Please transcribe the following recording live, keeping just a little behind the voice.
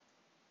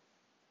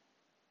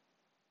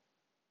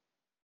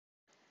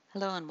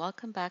Hello and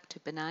welcome back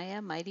to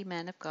Benaiah, Mighty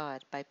Man of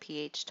God by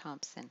P.H.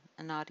 Thompson,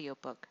 an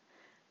audiobook.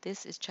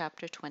 This is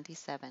chapter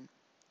 27.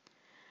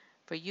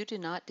 For you do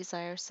not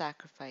desire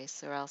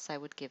sacrifice, or else I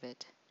would give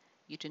it.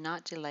 You do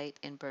not delight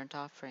in burnt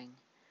offering.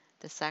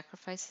 The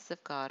sacrifices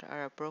of God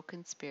are a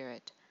broken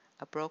spirit,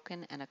 a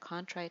broken and a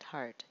contrite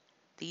heart.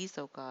 These,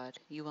 O God,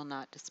 you will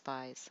not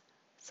despise.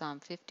 Psalm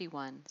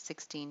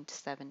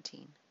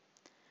 51:16-17.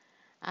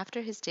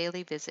 After his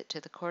daily visit to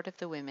the court of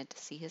the women to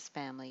see his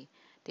family,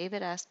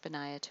 David asked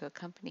Benaiah to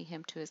accompany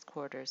him to his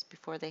quarters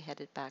before they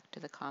headed back to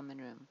the common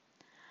room.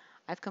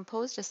 I've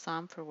composed a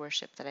psalm for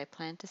worship that I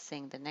plan to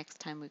sing the next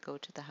time we go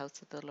to the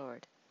house of the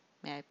Lord.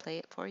 May I play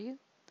it for you?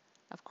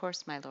 Of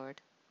course, my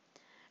lord.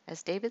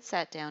 As David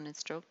sat down and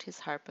stroked his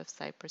harp of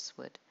cypress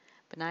wood,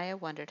 Benaiah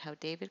wondered how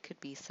David could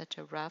be such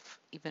a rough,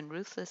 even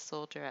ruthless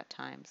soldier at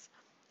times,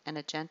 and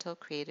a gentle,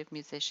 creative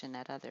musician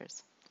at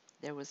others.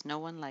 There was no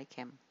one like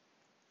him.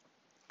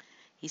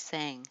 He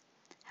sang,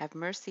 "Have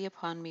mercy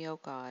upon me, O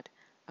God,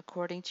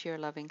 according to your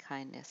loving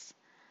kindness.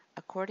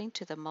 According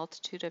to the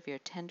multitude of your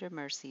tender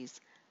mercies,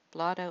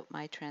 blot out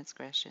my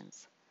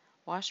transgressions.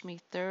 Wash me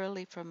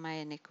thoroughly from my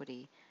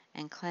iniquity,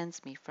 and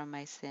cleanse me from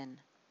my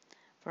sin.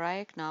 For I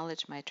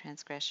acknowledge my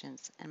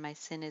transgressions, and my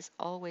sin is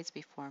always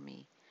before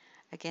me.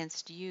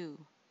 Against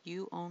you,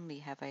 you only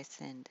have I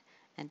sinned,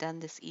 and done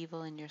this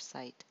evil in your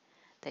sight,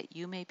 that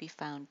you may be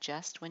found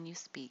just when you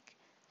speak,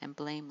 and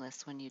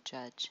blameless when you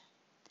judge."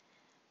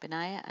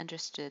 Benaiah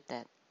understood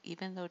that,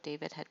 even though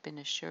David had been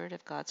assured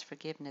of God's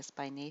forgiveness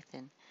by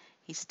Nathan,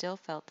 he still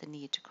felt the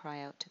need to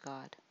cry out to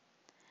God.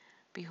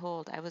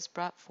 "Behold, I was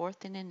brought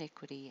forth in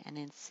iniquity, and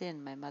in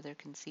sin my mother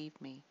conceived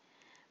me.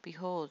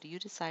 Behold, you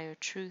desire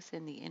truth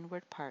in the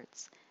inward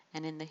parts,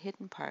 and in the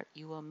hidden part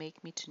you will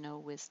make me to know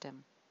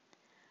wisdom.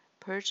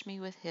 Purge me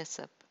with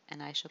hyssop,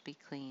 and I shall be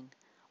clean.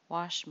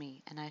 Wash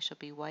me, and I shall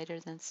be whiter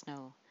than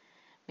snow.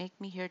 Make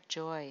me hear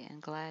joy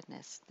and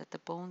gladness, that the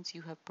bones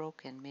you have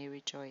broken may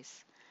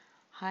rejoice.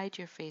 Hide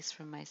your face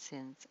from my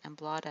sins, and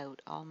blot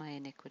out all my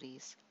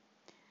iniquities."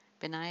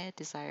 Benaiah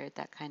desired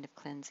that kind of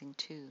cleansing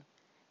too.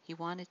 He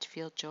wanted to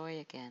feel joy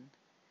again.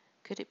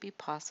 Could it be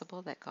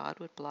possible that God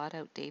would blot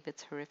out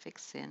David's horrific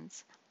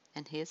sins,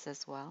 and his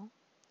as well?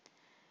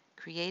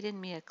 "Create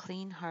in me a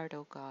clean heart,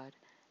 O God,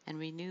 and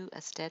renew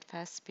a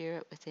steadfast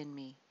spirit within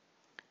me.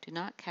 Do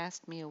not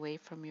cast me away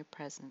from your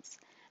presence,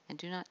 and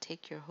do not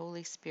take your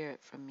Holy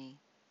Spirit from me."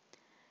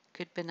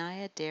 Could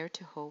Benaiah dare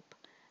to hope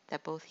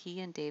that both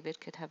he and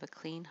David could have a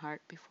clean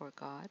heart before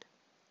God?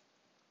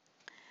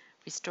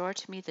 "Restore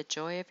to me the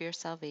joy of your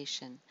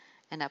salvation,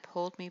 and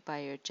uphold me by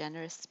your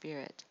generous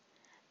spirit.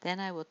 Then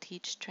I will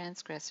teach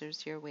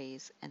transgressors your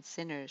ways, and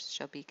sinners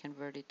shall be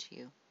converted to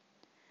you."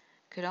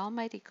 Could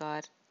Almighty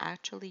God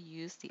actually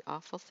use the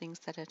awful things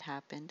that had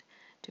happened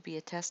to be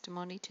a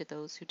testimony to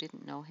those who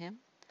didn't know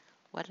him?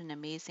 What an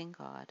amazing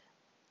God.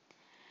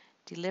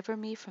 "Deliver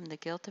me from the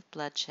guilt of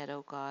bloodshed,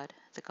 O God,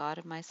 the God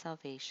of my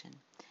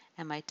salvation,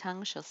 and my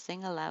tongue shall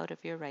sing aloud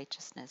of your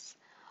righteousness.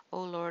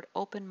 O Lord,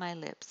 open my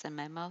lips, and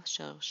my mouth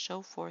shall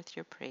show forth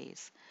your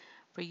praise.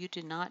 For you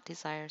do not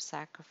desire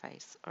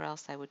sacrifice, or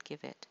else I would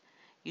give it.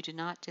 You do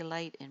not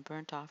delight in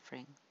burnt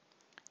offering.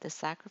 The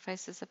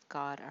sacrifices of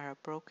God are a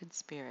broken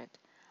spirit,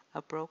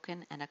 a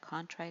broken and a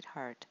contrite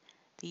heart.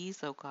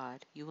 These, O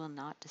God, you will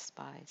not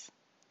despise.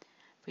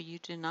 For you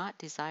do not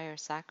desire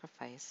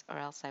sacrifice, or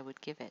else I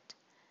would give it,"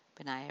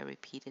 Benaiah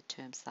repeated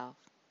to himself.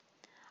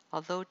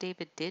 Although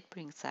David did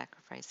bring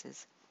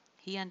sacrifices,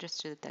 he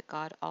understood that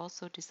God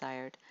also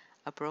desired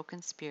a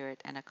broken spirit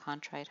and a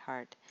contrite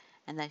heart,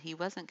 and that he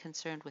wasn't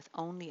concerned with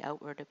only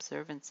outward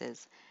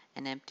observances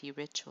and empty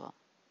ritual.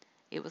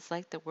 It was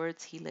like the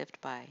words he lived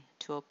by,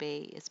 "To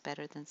obey is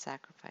better than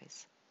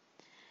sacrifice."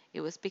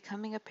 It was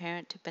becoming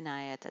apparent to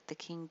Benaiah that the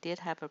king did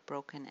have a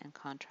broken and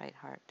contrite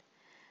heart.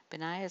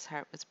 Benaiah's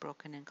heart was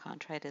broken and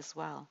contrite as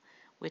well,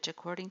 which,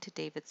 according to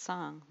David's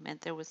song,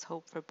 meant there was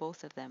hope for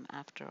both of them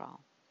after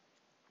all.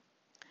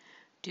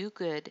 "Do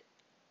good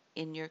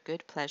in your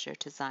good pleasure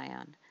to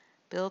Zion.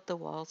 Build the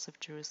walls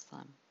of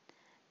Jerusalem.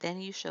 Then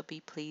you shall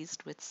be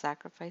pleased with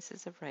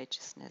sacrifices of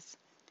righteousness,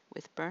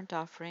 with burnt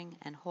offering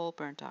and whole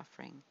burnt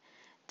offering.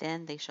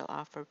 Then they shall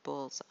offer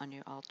bulls on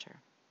your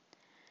altar."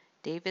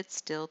 David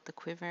stilled the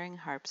quivering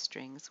harp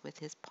strings with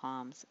his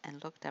palms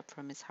and looked up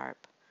from his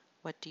harp.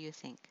 What do you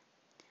think?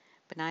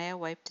 Benaiah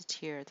wiped a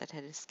tear that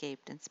had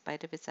escaped in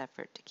spite of his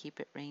effort to keep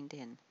it reined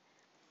in.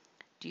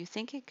 "Do you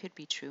think it could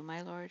be true,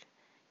 my lord?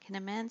 Can a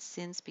man's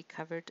sins be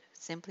covered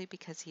simply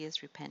because he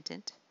is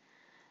repentant?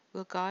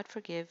 Will God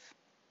forgive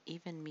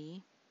even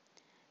me?"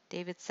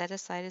 David set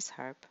aside his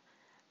harp,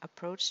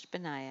 approached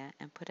Benaiah,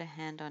 and put a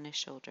hand on his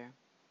shoulder.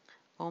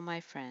 "Oh,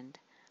 my friend,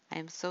 I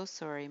am so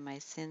sorry my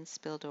sins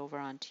spilled over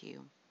onto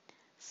you.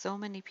 So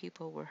many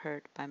people were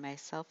hurt by my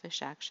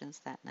selfish actions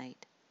that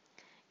night.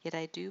 Yet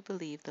I do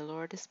believe the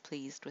Lord is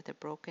pleased with a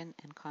broken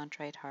and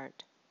contrite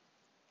heart.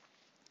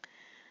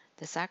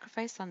 The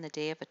sacrifice on the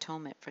Day of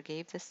Atonement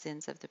forgave the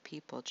sins of the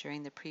people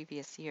during the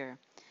previous year,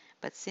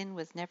 but sin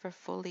was never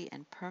fully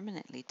and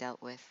permanently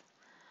dealt with.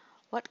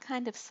 What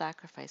kind of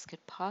sacrifice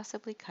could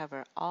possibly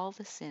cover all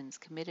the sins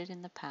committed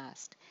in the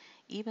past,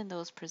 even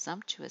those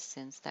presumptuous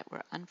sins that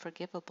were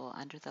unforgivable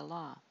under the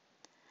law?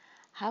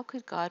 How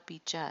could God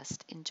be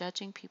just in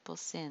judging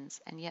people's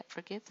sins and yet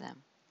forgive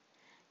them?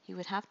 He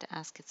would have to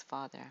ask his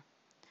Father.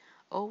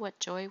 Oh, what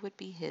joy would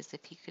be his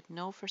if he could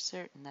know for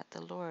certain that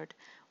the Lord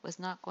was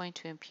not going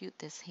to impute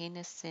this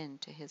heinous sin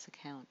to his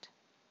account.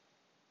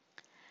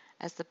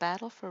 As the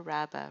battle for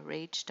Rabbah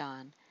raged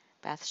on,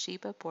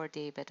 Bathsheba bore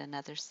David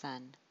another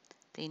son.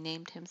 They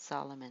named him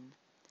Solomon.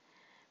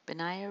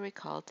 Benaiah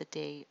recalled the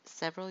day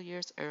several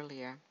years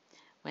earlier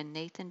when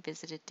Nathan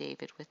visited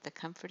David with the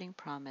comforting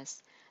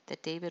promise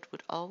that David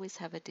would always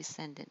have a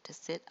descendant to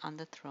sit on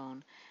the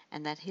throne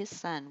and that his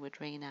son would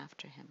reign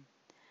after him.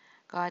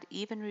 God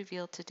even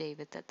revealed to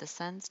David that the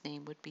son's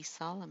name would be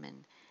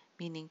Solomon,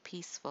 meaning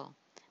peaceful,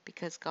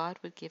 because God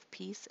would give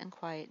peace and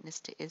quietness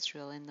to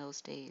Israel in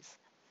those days.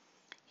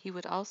 He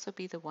would also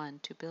be the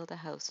one to build a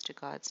house to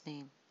God's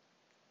name.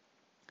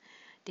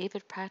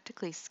 David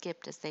practically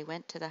skipped as they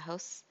went to the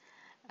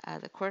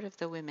court of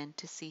the women,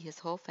 to see his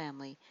whole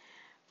family,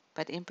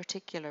 but in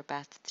particular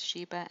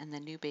Bathsheba and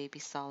the new baby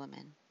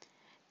Solomon.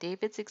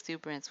 David's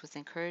exuberance was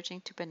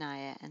encouraging to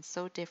Benaiah and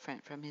so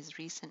different from his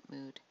recent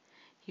mood.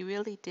 He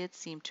really did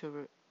seem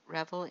to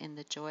revel in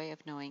the joy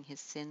of knowing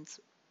his sins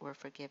were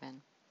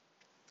forgiven.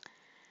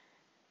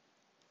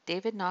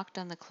 David knocked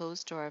on the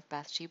closed door of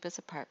Bathsheba's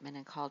apartment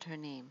and called her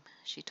name.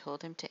 She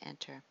told him to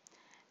enter.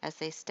 As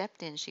they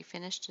stepped in, she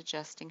finished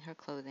adjusting her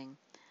clothing.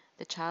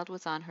 The child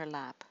was on her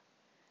lap.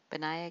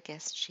 Benaiah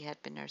guessed she had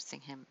been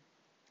nursing him.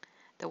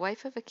 The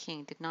wife of a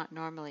king did not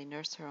normally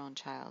nurse her own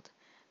child,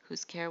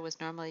 whose care was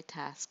normally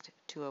tasked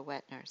to a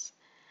wet nurse.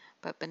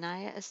 But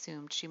Benaiah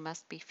assumed she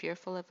must be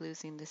fearful of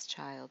losing this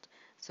child,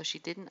 so she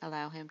didn't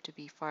allow him to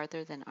be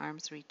farther than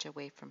arm's reach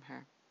away from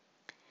her.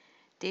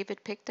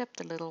 David picked up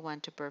the little one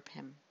to burp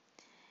him.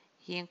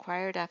 He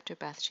inquired after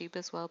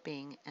Bathsheba's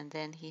well-being, and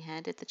then he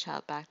handed the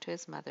child back to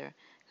his mother,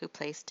 who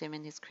placed him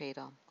in his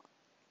cradle.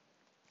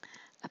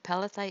 A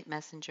Pelethite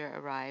messenger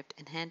arrived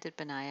and handed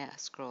Benaiah a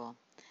scroll.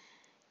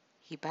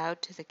 He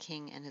bowed to the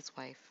king and his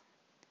wife.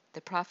 "The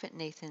prophet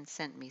Nathan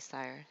sent me,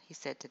 sire," he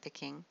said to the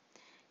king.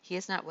 "He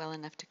is not well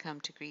enough to come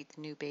to greet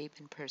the new babe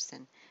in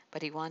person,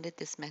 but he wanted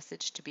this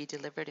message to be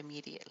delivered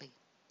immediately."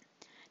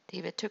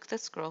 David took the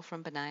scroll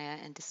from Benaiah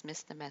and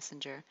dismissed the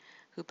messenger,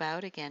 who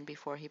bowed again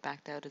before he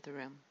backed out of the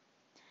room.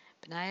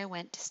 Benaiah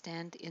went to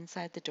stand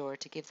inside the door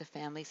to give the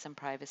family some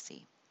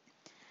privacy.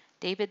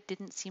 David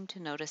didn't seem to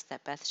notice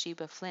that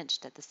Bathsheba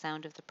flinched at the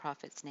sound of the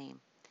prophet's name.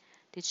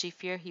 Did she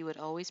fear he would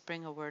always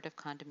bring a word of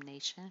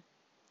condemnation?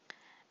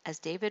 As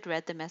David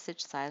read the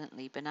message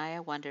silently,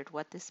 Benaiah wondered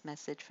what this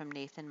message from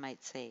Nathan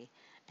might say,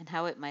 and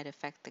how it might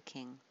affect the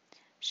king.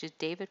 Should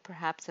David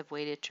perhaps have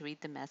waited to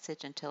read the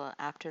message until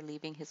after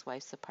leaving his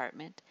wife's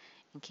apartment,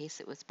 in case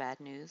it was bad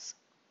news?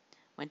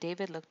 When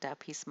David looked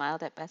up, he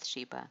smiled at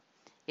Bathsheba.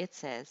 It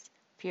says,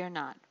 "Fear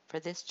not, for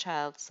this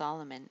child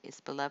Solomon is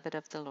beloved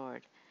of the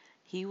Lord.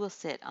 He will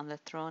sit on the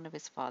throne of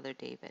his father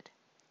David."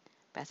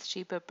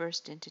 Bathsheba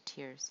burst into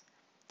tears.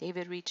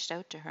 David reached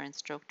out to her and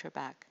stroked her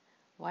back.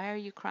 "Why are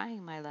you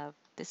crying, my love?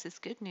 This is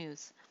good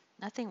news.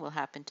 Nothing will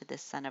happen to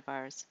this son of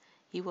ours.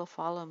 He will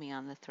follow me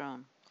on the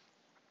throne."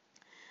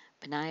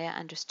 Benaiah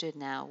understood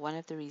now one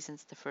of the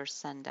reasons the first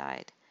son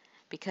died.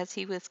 Because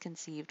he was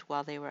conceived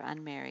while they were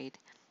unmarried,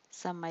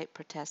 some might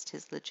protest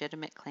his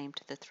legitimate claim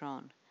to the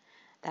throne.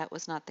 That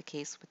was not the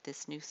case with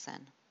this new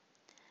son.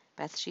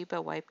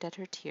 Bathsheba wiped at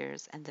her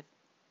tears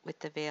with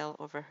the veil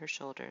over her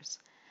shoulders.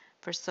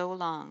 "For so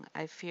long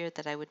I feared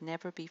that I would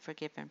never be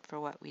forgiven for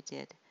what we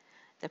did.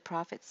 The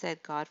prophet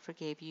said God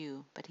forgave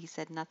you, but he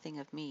said nothing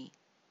of me."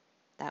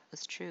 That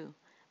was true.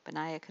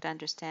 Benaiah could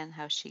understand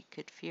how she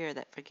could fear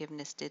that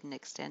forgiveness didn't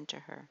extend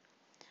to her.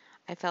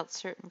 "I felt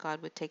certain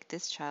God would take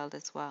this child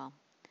as well."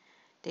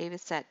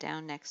 David sat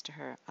down next to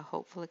her, a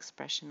hopeful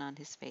expression on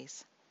his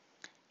face.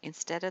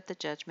 "Instead of the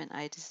judgment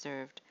I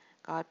deserved,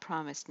 God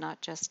promised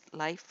not just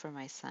life for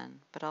my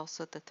son, but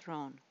also the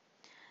throne.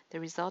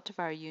 The result of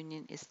our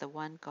union is the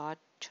one God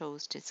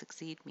chose to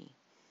succeed me.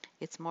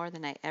 It's more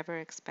than I ever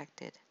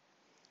expected.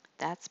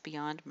 That's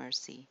beyond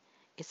mercy.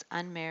 It's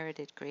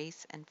unmerited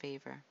grace and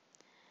favor."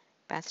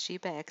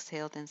 Bathsheba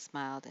exhaled and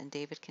smiled, and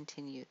David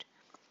continued,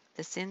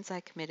 "The sins I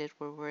committed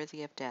were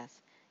worthy of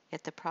death,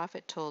 yet the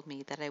prophet told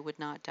me that I would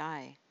not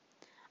die.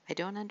 I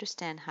don't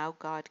understand how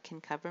God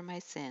can cover my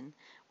sin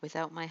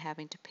without my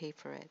having to pay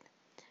for it,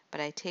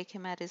 but I take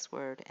him at his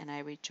word and I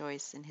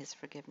rejoice in his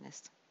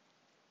forgiveness."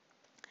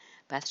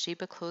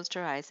 Bathsheba closed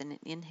her eyes and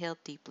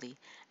inhaled deeply,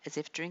 as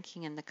if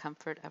drinking in the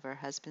comfort of her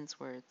husband's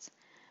words.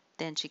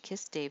 Then she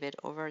kissed David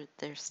over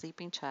their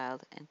sleeping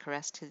child and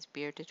caressed his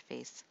bearded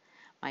face.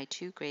 "My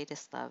two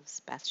greatest loves,"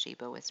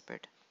 Bathsheba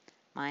whispered.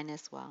 "Mine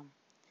as well."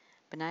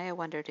 Benaiah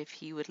wondered if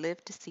he would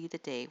live to see the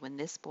day when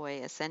this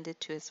boy ascended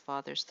to his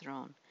father's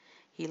throne.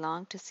 He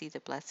longed to see the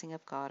blessing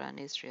of God on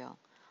Israel.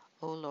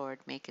 "O Lord,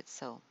 make it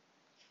so."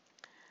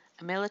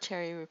 "A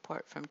military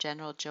report from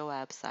General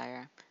Joab,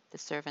 sire," the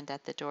servant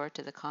at the door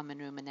to the common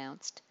room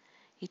announced.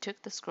 He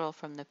took the scroll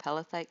from the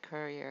Pelethite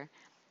courier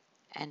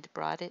and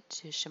brought it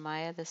to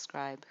Shemaiah the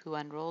scribe, who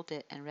unrolled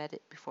it and read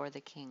it before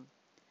the king.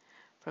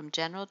 From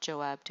General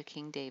Joab to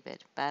King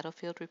David,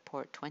 Battlefield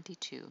Report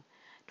 22,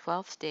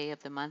 12th day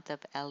of the month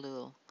of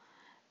Elul,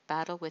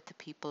 battle with the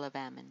people of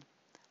Ammon.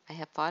 I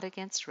have fought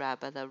against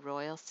Rabbah, the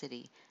royal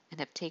city, and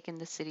have taken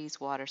the city's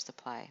water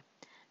supply.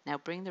 Now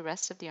bring the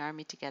rest of the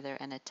army together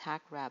and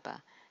attack Rabbah.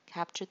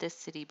 Capture this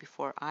city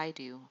before I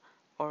do,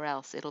 or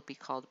else it'll be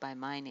called by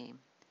my name.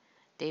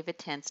 David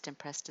tensed and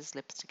pressed his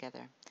lips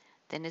together.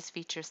 Then his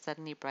features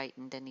suddenly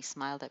brightened, and he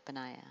smiled at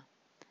Benaiah.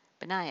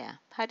 Benaiah,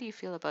 how do you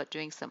feel about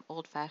doing some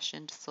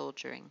old-fashioned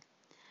soldiering?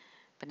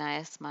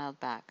 Benaiah smiled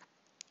back.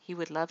 He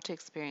would love to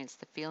experience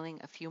the feeling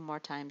a few more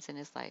times in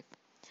his life.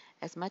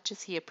 As much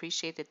as he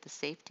appreciated the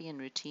safety and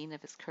routine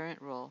of his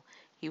current role,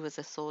 he was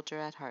a soldier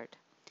at heart.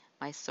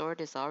 My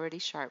sword is already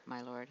sharp,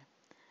 my lord.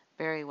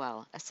 Very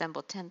well.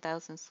 Assemble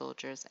 10,000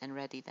 soldiers and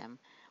ready them.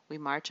 We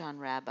march on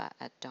Rabbah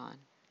at dawn.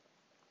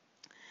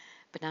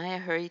 Benaiah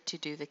hurried to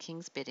do the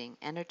king's bidding,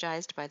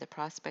 energized by the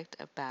prospect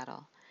of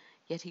battle.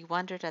 Yet he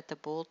wondered at the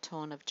bold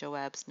tone of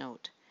Joab's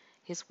note.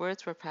 His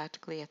words were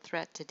practically a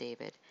threat to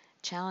David,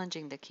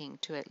 challenging the king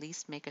to at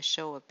least make a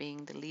show of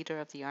being the leader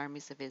of the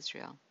armies of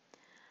Israel.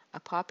 A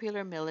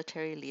popular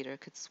military leader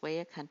could sway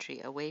a country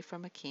away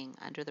from a king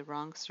under the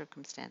wrong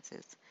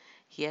circumstances.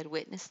 He had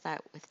witnessed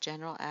that with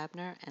General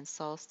Abner and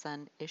Saul's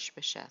son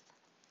Ishbosheth.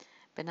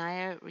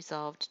 Benaiah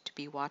resolved to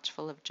be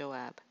watchful of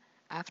Joab.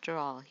 After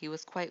all, he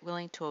was quite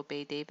willing to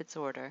obey David's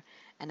order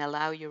and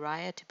allow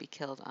Uriah to be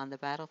killed on the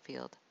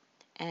battlefield.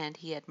 And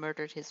he had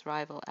murdered his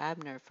rival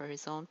Abner for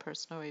his own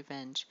personal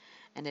revenge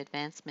and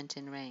advancement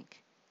in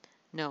rank.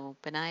 No,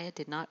 Benaiah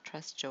did not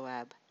trust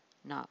Joab,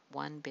 not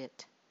one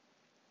bit.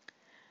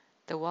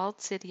 The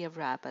walled city of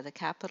Rabbah, the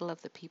capital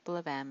of the people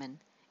of Ammon,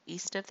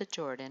 east of the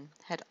Jordan,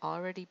 had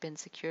already been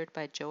secured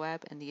by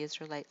Joab and the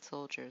Israelite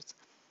soldiers.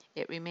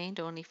 It remained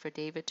only for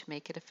David to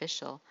make it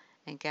official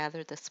and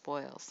gather the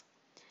spoils.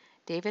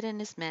 David and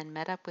his men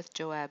met up with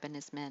Joab and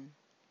his men.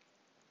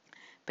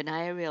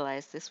 Benaiah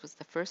realized this was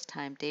the first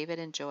time David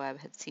and Joab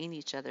had seen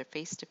each other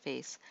face to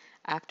face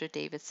after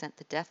David sent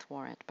the death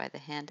warrant by the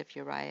hand of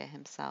Uriah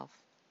himself.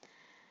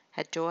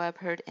 Had Joab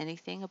heard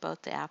anything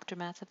about the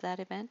aftermath of that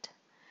event?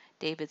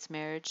 David's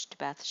marriage to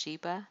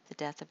Bathsheba, the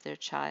death of their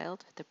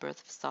child, the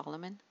birth of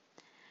Solomon?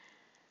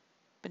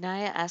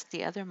 Benaiah asked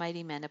the other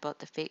mighty men about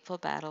the fateful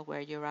battle where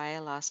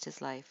Uriah lost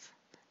his life.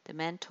 The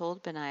men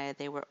told Benaiah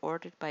they were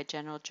ordered by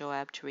General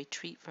Joab to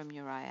retreat from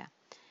Uriah.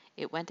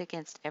 It went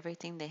against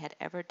everything they had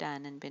ever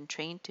done and been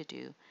trained to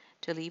do,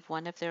 to leave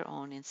one of their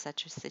own in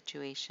such a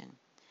situation.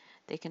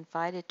 They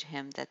confided to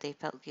him that they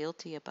felt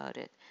guilty about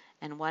it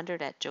and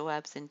wondered at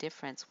Joab's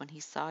indifference when he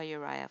saw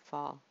Uriah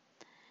fall.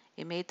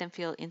 It made them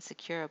feel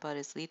insecure about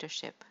his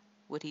leadership.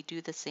 Would he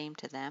do the same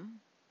to them?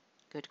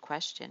 Good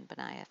question,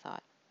 Benaiah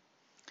thought.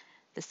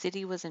 The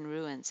city was in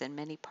ruins and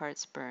many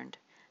parts burned.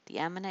 The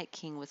Ammonite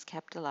king was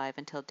kept alive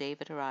until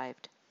David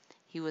arrived.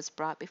 He was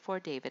brought before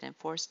David and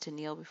forced to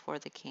kneel before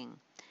the king.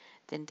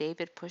 Then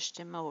David pushed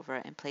him over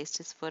and placed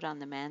his foot on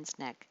the man's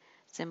neck,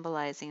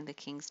 symbolizing the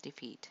king's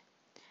defeat.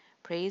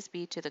 Praise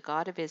be to the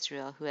God of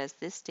Israel, who has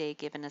this day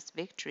given us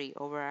victory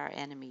over our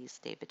enemies,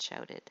 David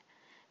shouted.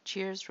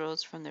 Cheers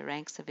rose from the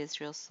ranks of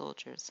Israel's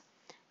soldiers.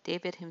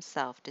 David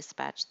himself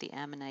dispatched the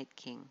Ammonite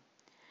king.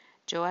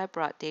 Joab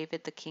brought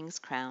David the king's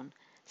crown,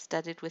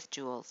 studded with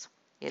jewels.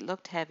 It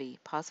looked heavy,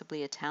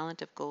 possibly a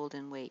talent of gold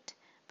in weight,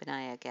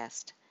 Benaiah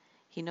guessed.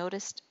 He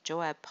noticed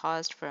Joab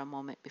paused for a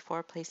moment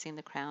before placing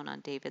the crown on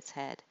David's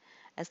head,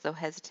 as though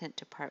hesitant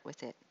to part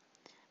with it.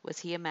 Was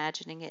he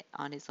imagining it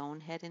on his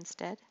own head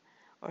instead?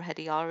 Or had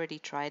he already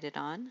tried it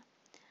on?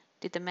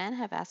 Did the man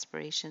have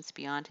aspirations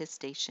beyond his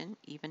station,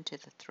 even to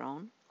the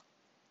throne?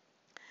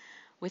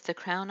 With the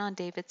crown on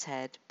David's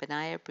head,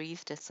 Benaiah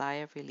breathed a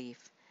sigh of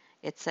relief.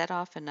 It set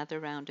off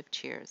another round of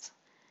cheers.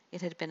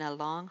 It had been a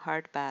long,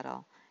 hard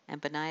battle, and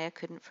Benaiah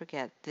couldn't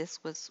forget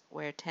this was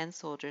where 10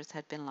 soldiers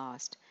had been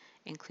lost,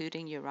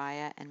 including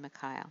Uriah and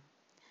Mikhail.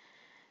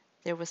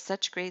 There was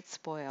such great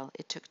spoil,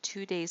 it took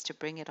 2 days to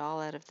bring it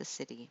all out of the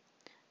city.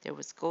 There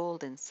was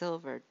gold and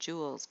silver,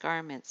 jewels,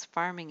 garments,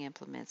 farming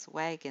implements,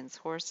 wagons,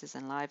 horses,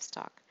 and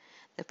livestock.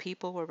 The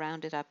people were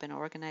rounded up and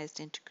organized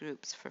into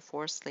groups for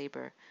forced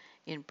labor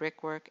in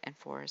brickwork and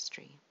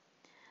forestry.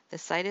 The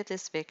sight of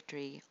this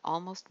victory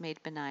almost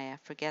made Benaiah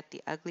forget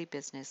the ugly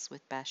business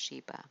with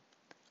Bathsheba.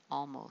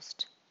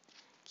 Almost.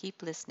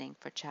 Keep listening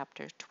for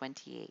chapter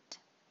 28.